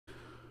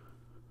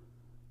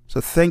So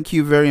thank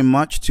you very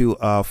much to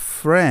our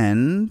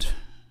friend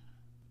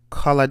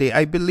Holiday.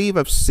 I believe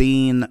I've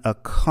seen a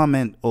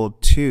comment or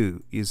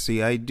two. You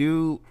see, I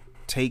do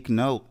take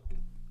note.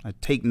 I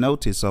take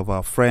notice of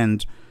our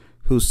friend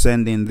who's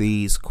sending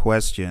these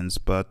questions,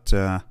 but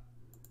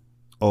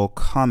or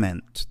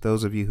comment.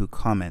 Those of you who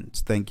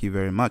comment, thank you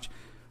very much.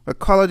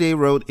 But Holiday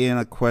wrote in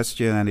a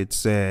question and it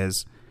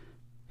says,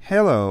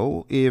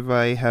 "Hello, if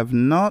I have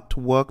not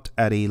worked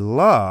at a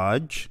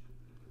large,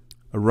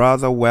 a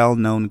rather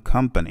well-known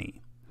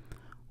company,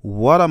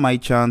 what are my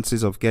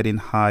chances of getting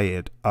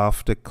hired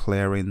after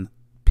clearing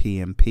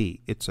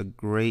PMP?" It's a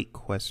great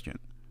question.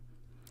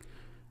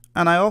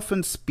 And I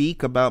often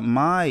speak about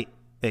my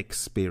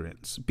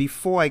experience.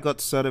 Before I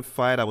got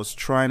certified, I was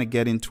trying to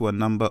get into a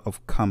number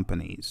of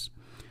companies.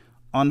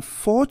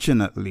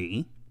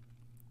 Unfortunately,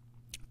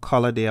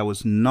 Holiday, I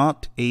was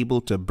not able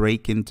to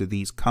break into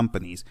these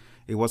companies.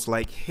 It was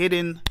like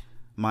hitting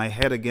my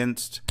head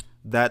against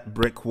that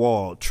brick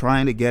wall,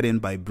 trying to get in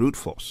by brute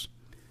force.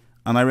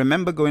 And I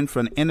remember going for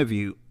an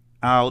interview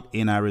out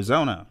in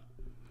Arizona,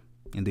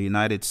 in the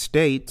United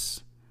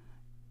States,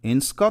 in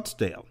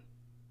Scottsdale.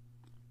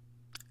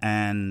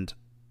 And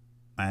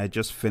I had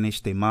just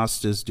finished a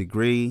master's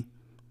degree.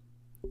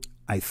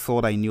 I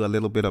thought I knew a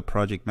little bit of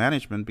project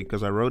management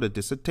because I wrote a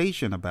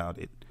dissertation about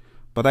it.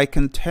 But I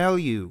can tell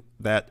you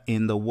that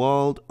in the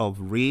world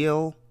of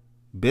real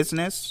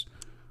business,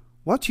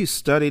 what you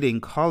studied in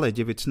college,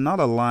 if it's not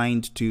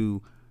aligned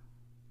to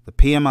the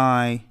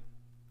PMI,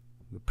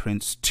 the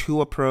Prince 2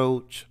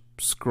 approach,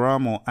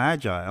 Scrum or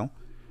Agile,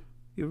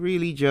 you're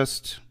really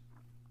just,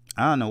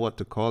 I don't know what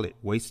to call it,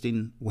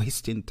 wasting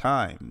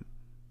time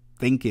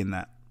thinking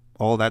that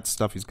all that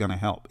stuff is going to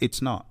help.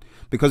 It's not.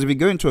 Because if you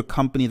go into a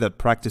company that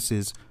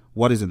practices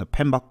what is in the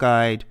PMBOK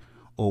guide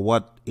or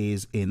what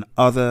is in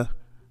other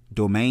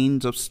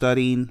domains of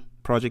studying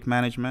project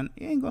management,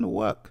 it ain't going to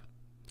work.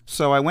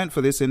 So I went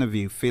for this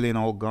interview feeling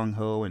all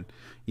gung-ho and,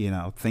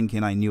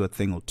 thinking I knew a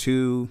thing or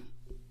two.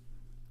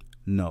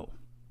 No.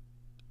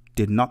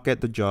 Did not get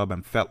the job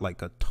and felt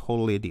like a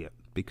total idiot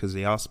because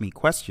they asked me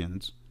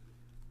questions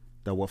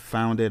that were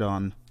founded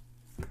on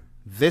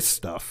this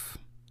stuff.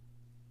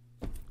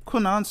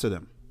 Couldn't answer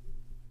them.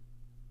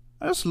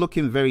 I was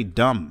looking very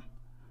dumb.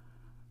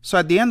 So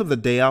at the end of the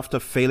day, after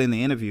failing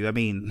the interview,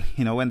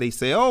 when they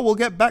say, "Oh, we'll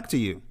get back to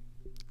you,"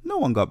 no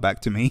one got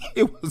back to me.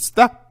 It was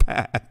that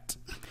bad.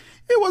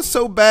 It was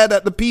so bad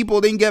that the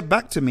people didn't get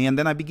back to me. And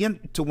then I began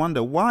to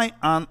wonder, why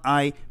aren't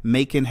I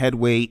making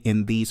headway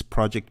in these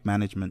project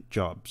management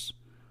jobs?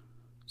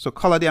 So,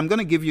 Holiday, I'm going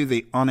to give you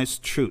the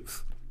honest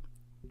truth.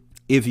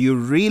 If you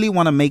really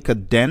want to make a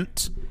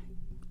dent,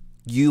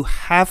 you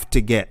have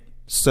to get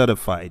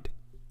certified.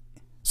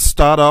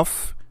 Start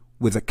off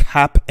with a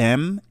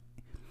CAP-M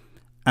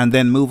and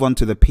then move on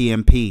to the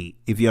PMP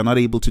if you're not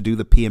able to do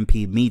the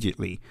PMP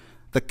immediately.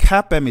 The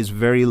CAP-M is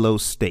very low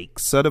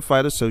stakes.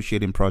 Certified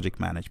Associate in Project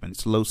Management.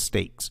 It's low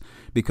stakes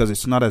because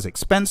it's not as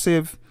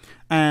expensive.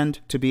 And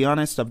to be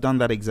honest, I've done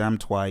that exam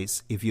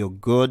twice. If you're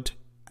good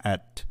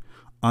at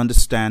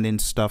understanding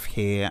stuff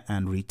here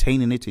and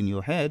retaining it in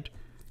your head,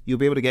 you'll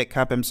be able to get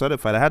CAP-M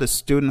certified. I had a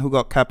student who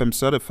got CAP-M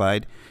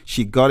certified.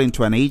 She got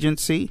into an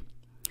agency.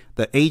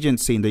 The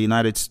agency in the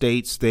United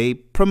States, they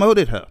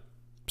promoted her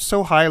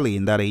so highly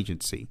in that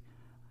agency.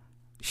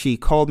 She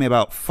called me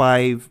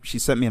she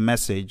sent me a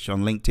message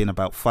on LinkedIn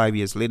about 5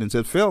 years later and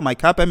said, "Phill, my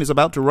CAP-M is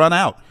about to run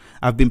out.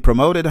 I've been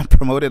promoted.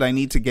 I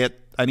need to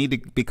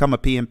become a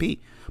PMP."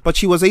 But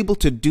she was able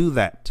to do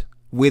that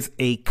with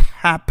a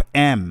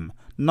CAP-M,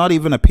 not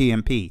even a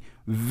PMP,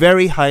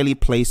 very highly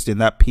placed in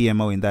that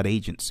PMO in that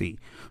agency.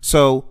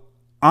 So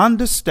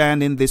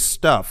understanding this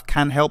stuff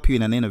can help you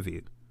in an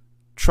interview.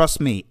 Trust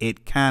me,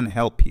 it can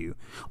help you.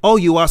 Oh,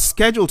 you are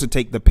scheduled to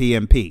take the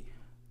PMP.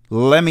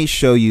 Let me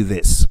show you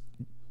this.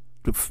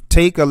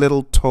 Take a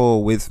little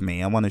tour with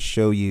me. I want to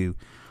show you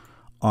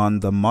on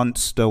the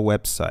Monster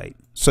website.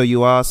 So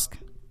you ask,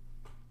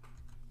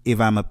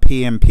 if I'm a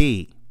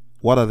PMP,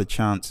 what are the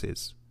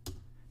chances?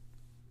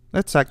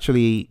 Let's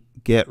actually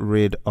get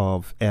rid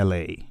of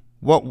LA.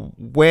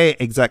 Where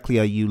exactly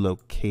are you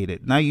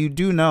located? Now you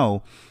do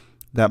know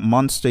that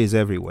Monster is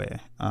everywhere.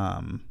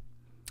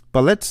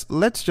 But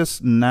let's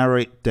just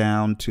narrow it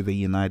down to the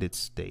United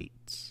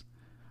States.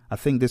 I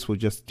think this will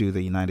just do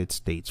the United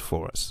States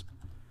for us.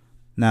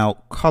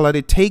 Now,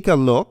 Holiday, take a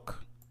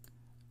look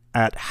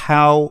at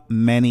how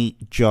many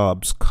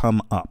jobs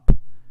come up.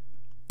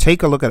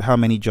 Take a look at how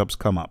many jobs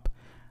come up.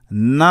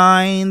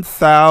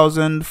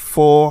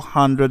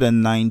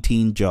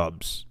 9,419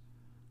 jobs.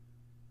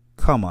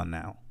 Come on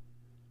now.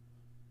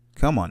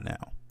 Come on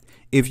now.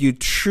 If you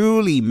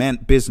truly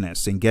meant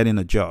business in getting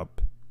a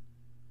job,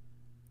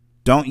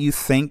 don't you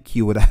think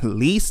you would at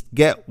least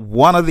get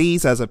one of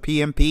these as a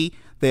PMP?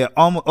 They're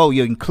almost, oh,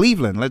 you're in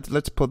Cleveland.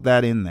 Let's put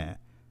that in there.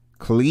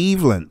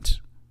 Cleveland.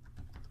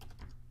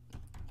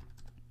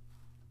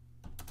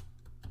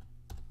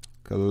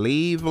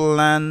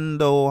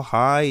 Cleveland,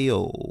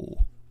 Ohio.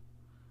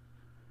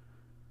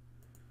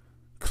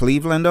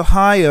 Cleveland,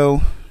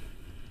 Ohio.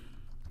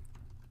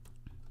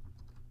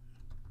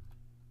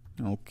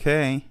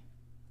 Okay.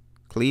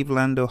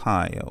 Cleveland,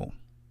 Ohio.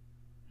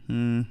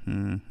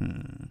 One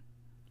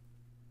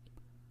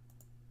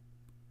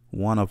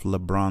of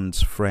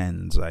LeBron's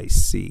friends, I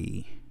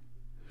see.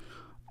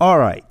 All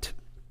right.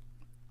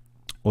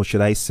 Or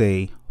should I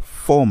say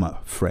former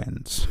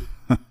friends?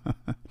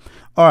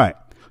 All right.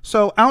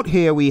 So out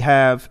here we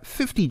have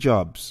 50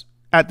 jobs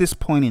at this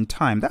point in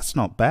time. That's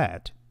not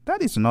bad.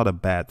 That is not a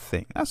bad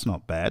thing. That's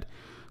not bad.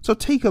 So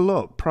take a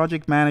look.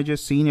 Project manager,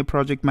 senior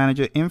project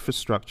manager,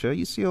 infrastructure.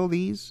 You see all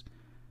these?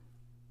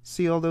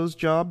 See all those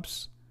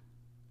jobs?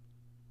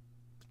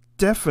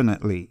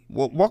 Definitely.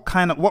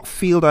 What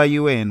field are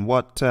you in?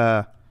 What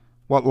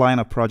line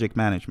of project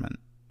management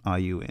are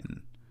you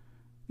in?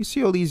 You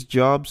see all these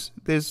jobs?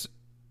 There's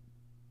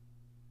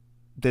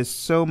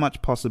so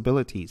much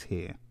possibilities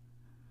here.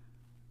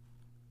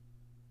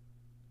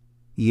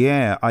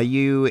 Yeah, are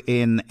you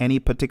in any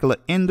particular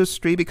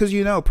industry? Because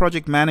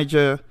project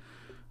manager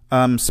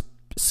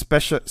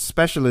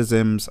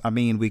specialisms. I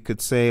mean, we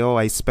could say, oh,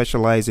 I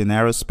specialize in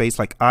aerospace.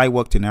 Like I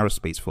worked in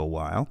aerospace for a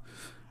while,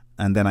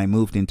 and then I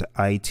moved into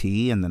IT,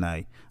 and then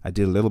I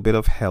did a little bit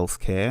of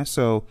healthcare.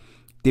 So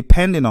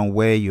depending on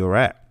where you're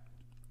at.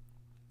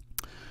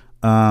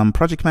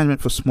 Project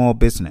management for small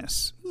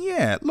business.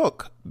 Yeah,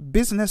 look,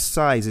 business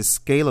size is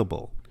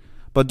scalable.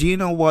 But do you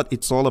know what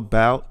it's all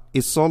about?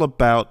 It's all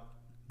about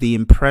the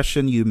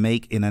impression you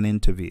make in an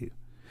interview.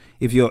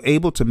 If you're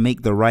able to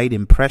make the right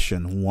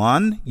impression,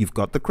 1, you've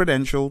got the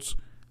credentials.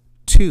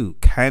 2,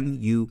 can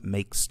you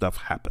make stuff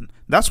happen?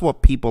 That's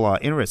what people are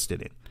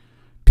interested in.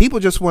 People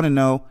just want to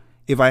know,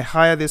 if I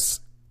hire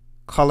this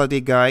holiday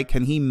guy,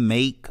 can he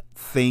make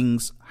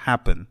things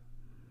happen?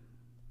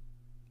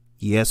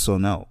 Yes or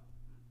no?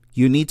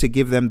 You need to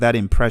give them that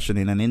impression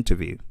in an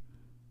interview.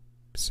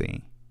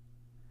 See?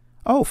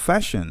 Oh,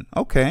 fashion.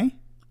 Okay.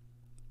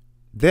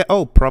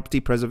 Property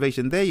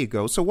preservation. There you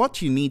go. So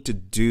what you need to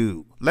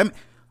do, let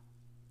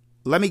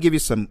me give you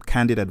some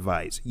candid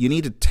advice. You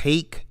need to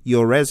take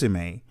your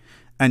resume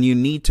and you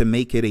need to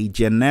make it a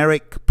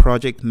generic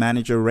project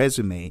manager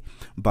resume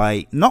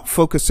by not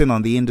focusing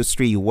on the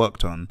industry you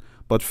worked on,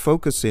 but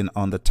focusing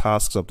on the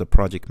tasks of the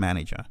project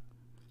manager.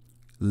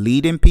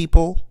 Leading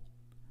people,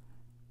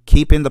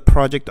 keeping the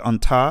project on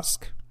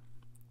task,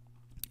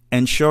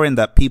 ensuring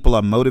that people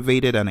are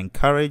motivated and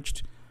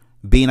encouraged,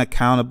 being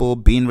accountable,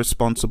 being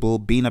responsible,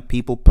 being a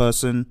people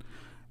person,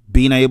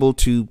 being able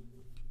to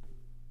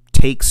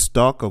take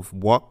stock of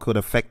what could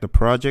affect the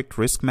project,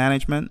 risk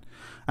management.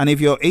 And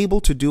if you're able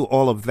to do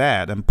all of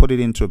that and put it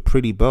into a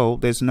pretty bow,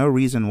 there's no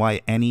reason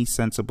why any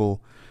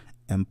sensible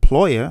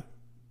employer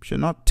should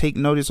not take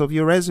notice of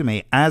your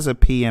resume as a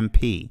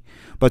PMP.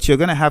 But you're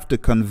going to have to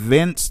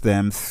convince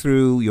them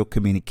through your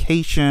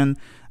communication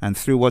and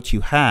through what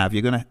you have.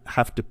 You're going to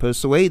have to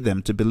persuade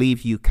them to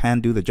believe you can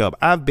do the job.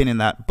 I've been in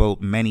that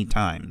boat many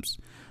times.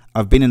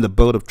 I've been in the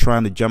boat of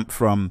trying to jump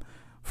from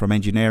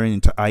engineering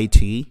into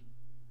IT.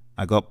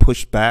 I got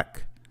pushed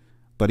back,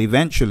 but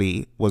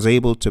eventually was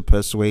able to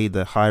persuade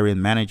the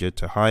hiring manager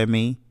to hire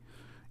me.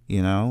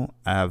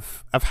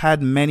 I've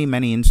had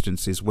many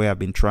instances where I've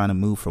been trying to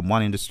move from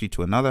one industry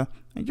to another.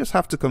 You just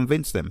have to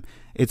convince them.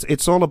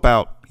 It's all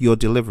about your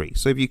delivery.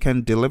 So if you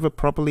can deliver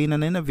properly in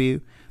an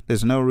interview,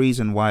 there's no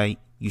reason why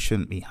you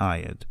shouldn't be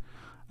hired.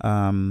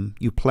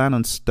 You plan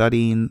on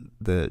studying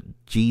the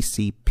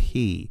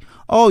GCP.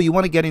 You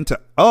wanted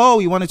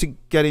to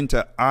get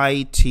into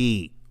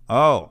IT.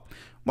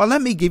 Well,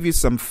 let me give you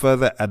some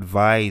further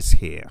advice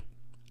here.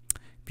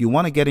 If you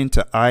want to get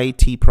into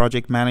IT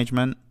project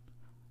management,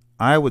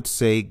 I would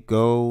say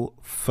go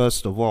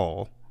first of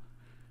all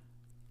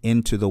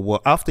into the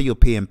work after your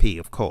PMP,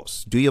 of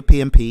course. Do your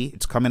PMP.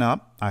 It's coming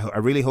up. I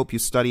really hope you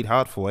studied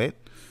hard for it.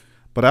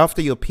 But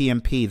after your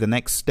PMP, the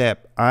next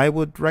step I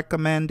would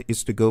recommend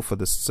is to go for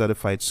the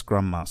Certified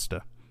Scrum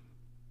Master,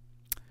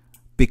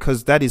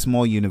 because that is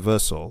more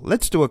universal.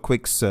 Let's do a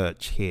quick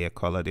search here,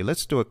 Colody.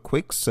 Let's do a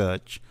quick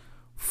search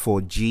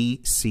for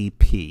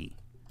GCP.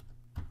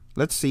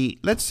 Let's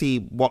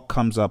see what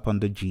comes up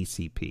under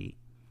GCP.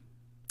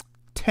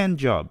 10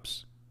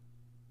 jobs.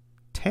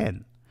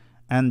 10.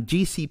 And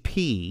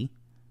GCP,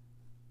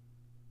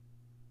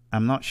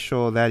 I'm not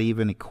sure that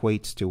even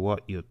equates to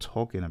what you're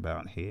talking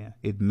about here.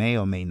 It may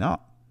or may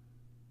not.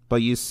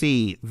 But you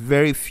see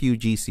very few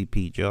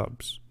GCP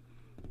jobs.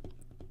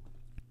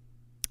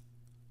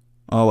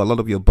 A lot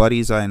of your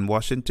buddies are in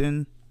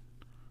Washington.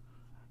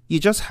 You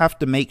just have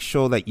to make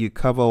sure that you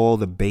cover all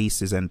the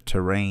bases and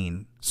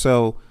terrain.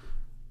 So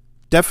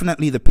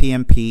definitely the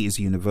PMP is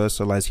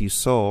universal. As you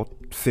saw,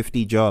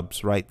 50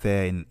 jobs right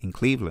there in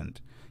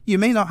Cleveland. You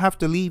may not have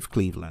to leave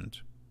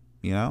Cleveland,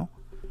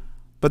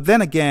 But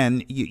then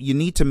again, you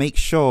need to make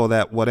sure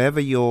that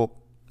whatever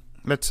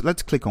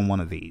let's click on one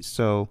of these.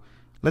 So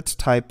let's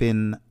type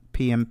in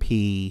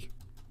PMP.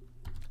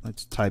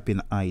 Let's type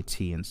in IT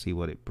and see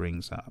what it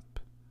brings up.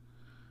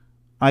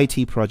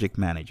 IT project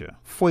manager.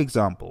 For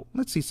example,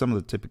 let's see some of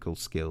the typical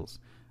skills.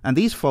 And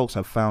these folks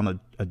have found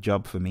a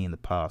job for me in the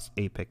past,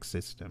 Apex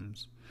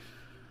Systems.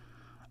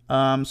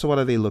 So what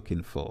are they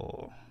looking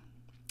for?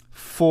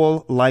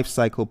 Full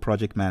lifecycle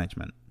project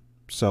management.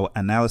 So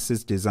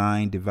analysis,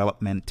 design,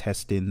 development,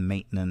 testing,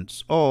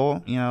 maintenance,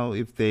 or,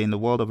 if they're in the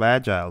world of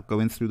agile,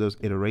 going through those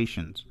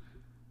iterations.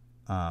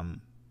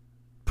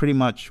 Pretty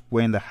much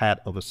wearing the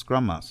hat of a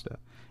scrum master.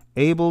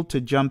 Able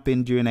to jump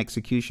in during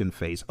execution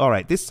phase. All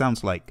right, this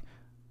sounds like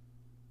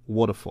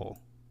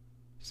waterfall.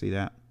 See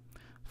that?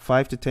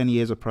 5 to 10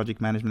 years of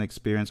project management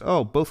experience.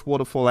 Oh, both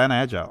waterfall and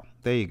agile.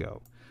 There you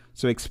go.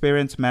 So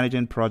experience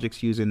managing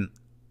projects using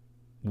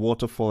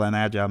waterfall and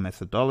agile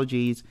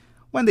methodologies.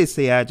 When they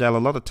say agile, a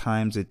lot of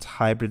times it's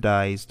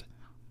hybridized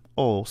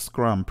or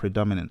scrum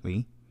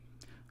predominantly.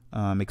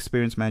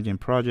 Experience managing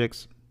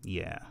projects.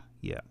 Yeah.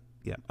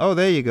 Oh,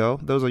 there you go.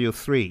 Those are your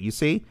 3. You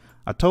see,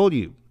 I told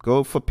you,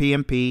 go for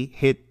PMP,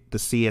 hit the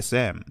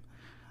CSM.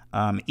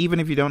 Even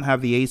if you don't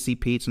have the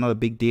ACP, it's not a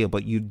big deal,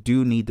 but you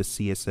do need the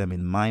CSM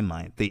in my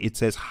mind. It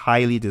says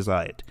highly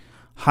desired.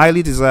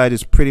 Highly desired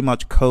is pretty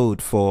much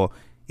code for,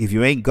 if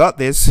you ain't got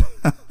this,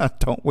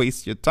 don't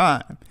waste your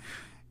time.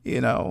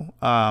 So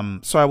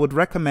I would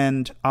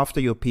recommend after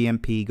your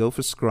PMP, go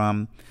for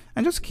Scrum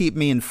and just keep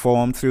me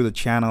informed through the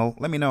channel.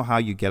 Let me know how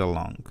you get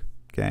along.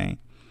 Okay.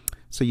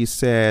 So you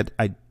said,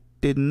 I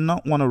did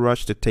not want to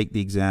rush to take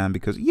the exam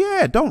because,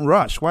 don't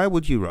rush. Why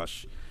would you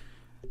rush?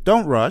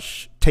 Don't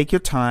rush. Take your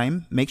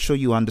time. Make sure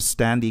you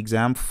understand the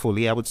exam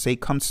fully. I would say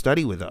come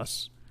study with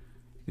us.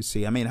 You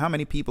see, how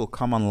many people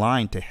come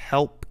online to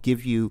help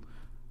give you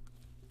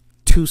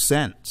 2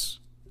 cents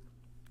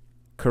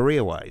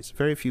career-wise?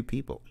 Very few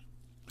people,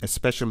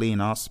 especially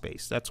in our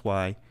space. That's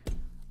why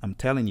I'm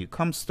telling you,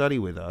 come study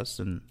with us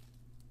and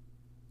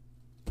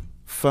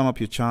firm up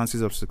your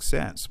chances of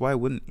success. Why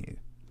wouldn't you?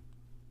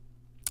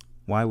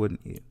 Why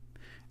wouldn't you?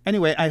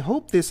 Anyway, I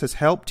hope this has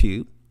helped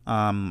you.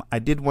 I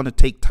did want to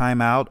take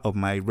time out of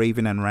my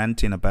raving and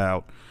ranting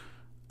about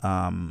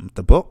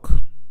the books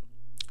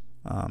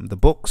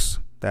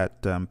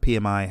that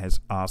PMI has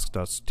asked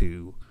us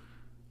to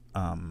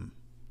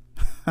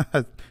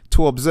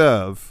to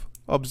observe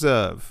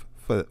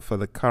for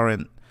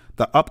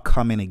the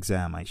upcoming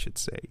exam, I should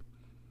say.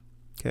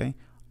 Okay.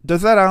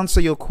 Does that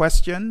answer your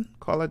question,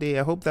 Colady?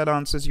 I hope that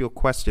answers your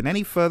question.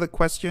 Any further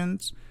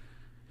questions?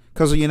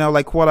 Because,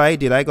 like what I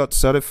did, I got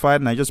certified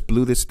and I just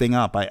blew this thing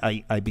up.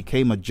 I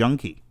became a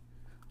junkie.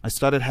 I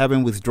started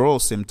having withdrawal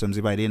symptoms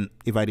if I didn't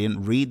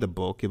read the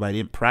book, if I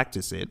didn't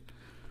practice it.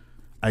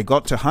 I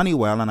got to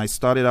Honeywell and I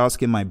started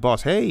asking my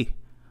boss, hey,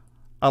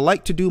 I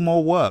like to do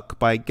more work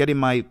by getting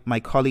my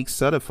colleagues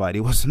certified.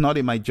 It was not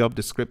in my job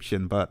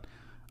description, but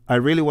I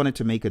really wanted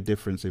to make a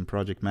difference in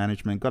project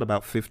management. Got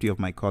about 50 of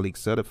my colleagues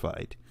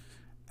certified.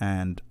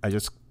 And I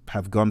just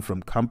have gone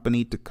from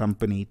company to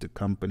company to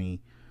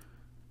company,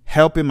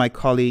 helping my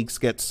colleagues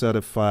get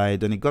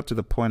certified. And it got to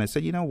the point I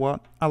said, you know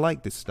what? I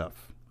like this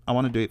stuff. I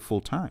want to do it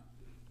full time.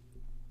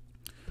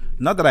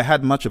 Not that I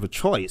had much of a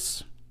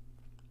choice.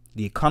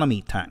 The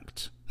economy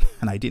tanked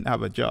and I didn't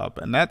have a job.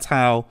 And that's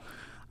how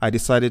I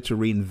decided to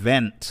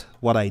reinvent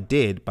what I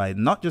did by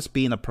not just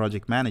being a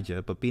project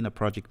manager, but being a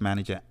project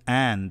manager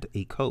and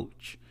a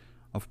coach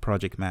of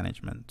project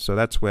management. So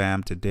that's where I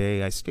am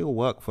today. I still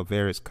work for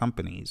various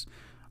companies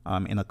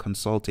in a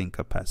consulting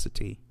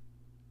capacity.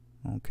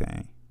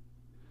 Okay.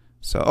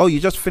 So, you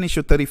just finished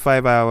your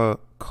 35-hour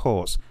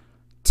course.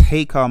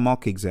 Take our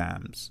mock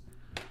exams.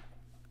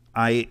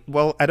 I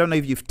don't know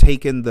if you've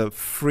taken the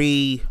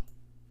free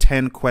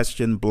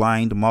 10-question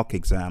blind mock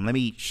exam. Let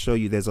me show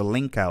you. There's a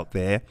link out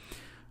there.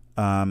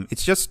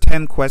 It's just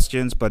 10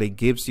 questions, but it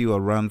gives you a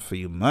run for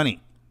your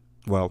money.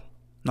 Well,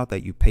 not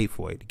that you pay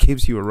for it. It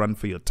gives you a run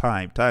for your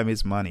time. Time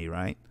is money,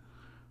 right?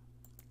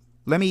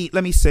 Let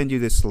me send you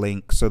this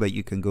link so that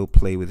you can go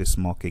play with this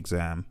mock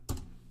exam.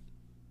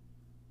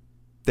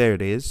 There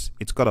it is.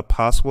 It's got a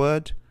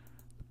password.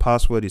 The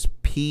password is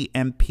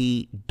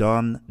PMP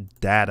done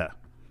data.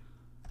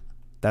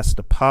 That's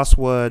the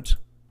password.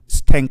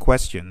 It's 10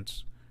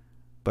 questions,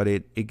 but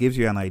it gives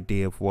you an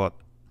idea of what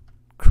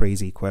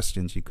crazy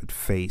questions you could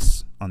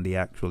face on the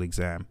actual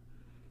exam.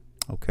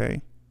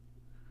 Okay.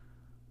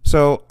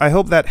 So I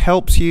hope that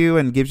helps you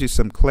and gives you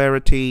some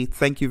clarity.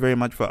 Thank you very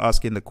much for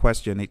asking the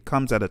question. It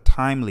comes at a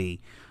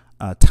timely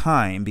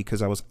time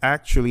because I was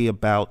actually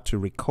about to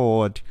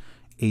record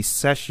a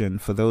session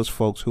for those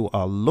folks who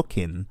are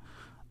looking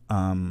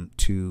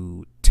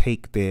to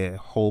take their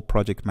whole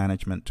project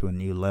management to a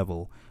new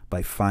level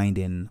by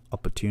finding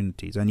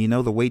opportunities. And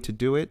the way to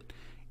do it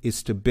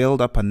is to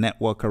build up a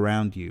network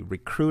around you.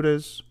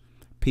 Recruiters,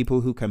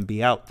 people who can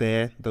be out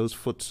there, those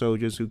foot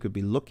soldiers who could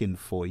be looking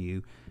for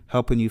you,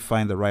 helping you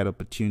find the right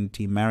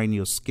opportunity, marrying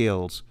your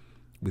skills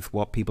with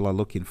what people are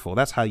looking for.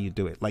 That's how you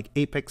do it. Like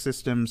Apex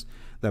Systems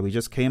that we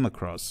just came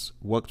across,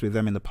 worked with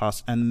them in the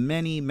past, and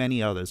many,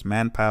 many others,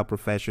 Manpower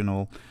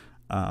Professional,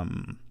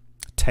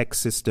 Tech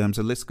Systems,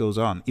 the list goes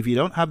on. If you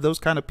don't have those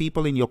kind of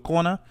people in your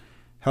corner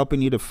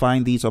helping you to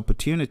find these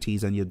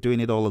opportunities and you're doing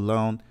it all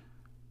alone,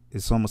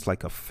 it's almost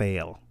like a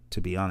fail, to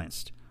be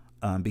honest.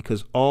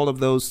 Because all of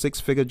those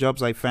 6-figure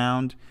jobs I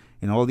found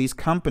in all these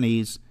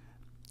companies,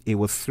 it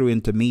was through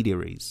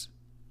intermediaries.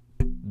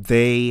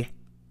 They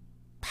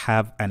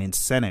have an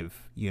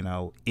incentive,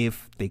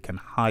 if they can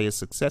hire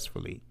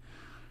successfully.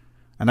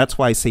 And that's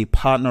why I say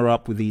partner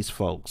up with these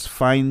folks.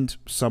 Find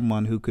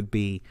someone who could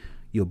be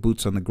your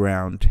boots on the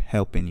ground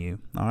helping you.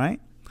 All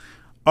right.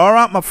 All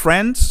right, my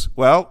friends.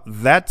 Well,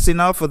 that's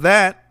enough of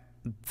that.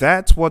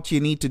 That's what you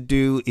need to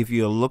do if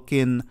you're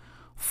looking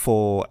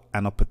for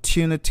an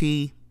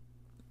opportunity.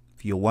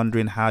 If you're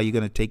wondering how you're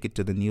going to take it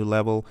to the new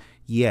level.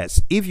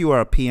 Yes, if you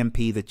are a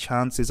PMP, the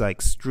chances are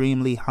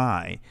extremely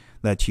high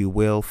that you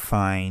will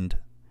find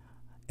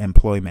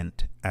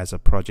employment as a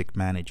project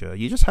manager.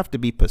 You just have to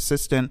be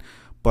persistent.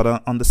 But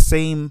on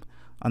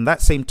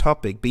that same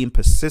topic, being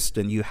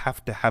persistent, you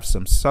have to have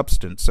some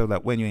substance so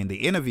that when you're in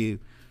the interview,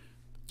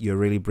 you're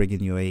really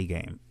bringing your A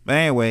game. But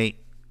anyway,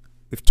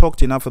 we've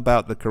talked enough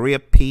about the career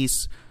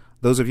piece.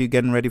 Those of you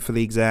getting ready for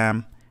the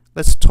exam,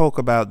 let's talk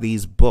about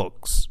these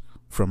books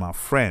from our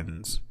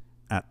friends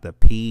at the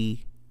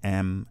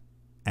PM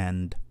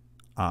and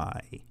I.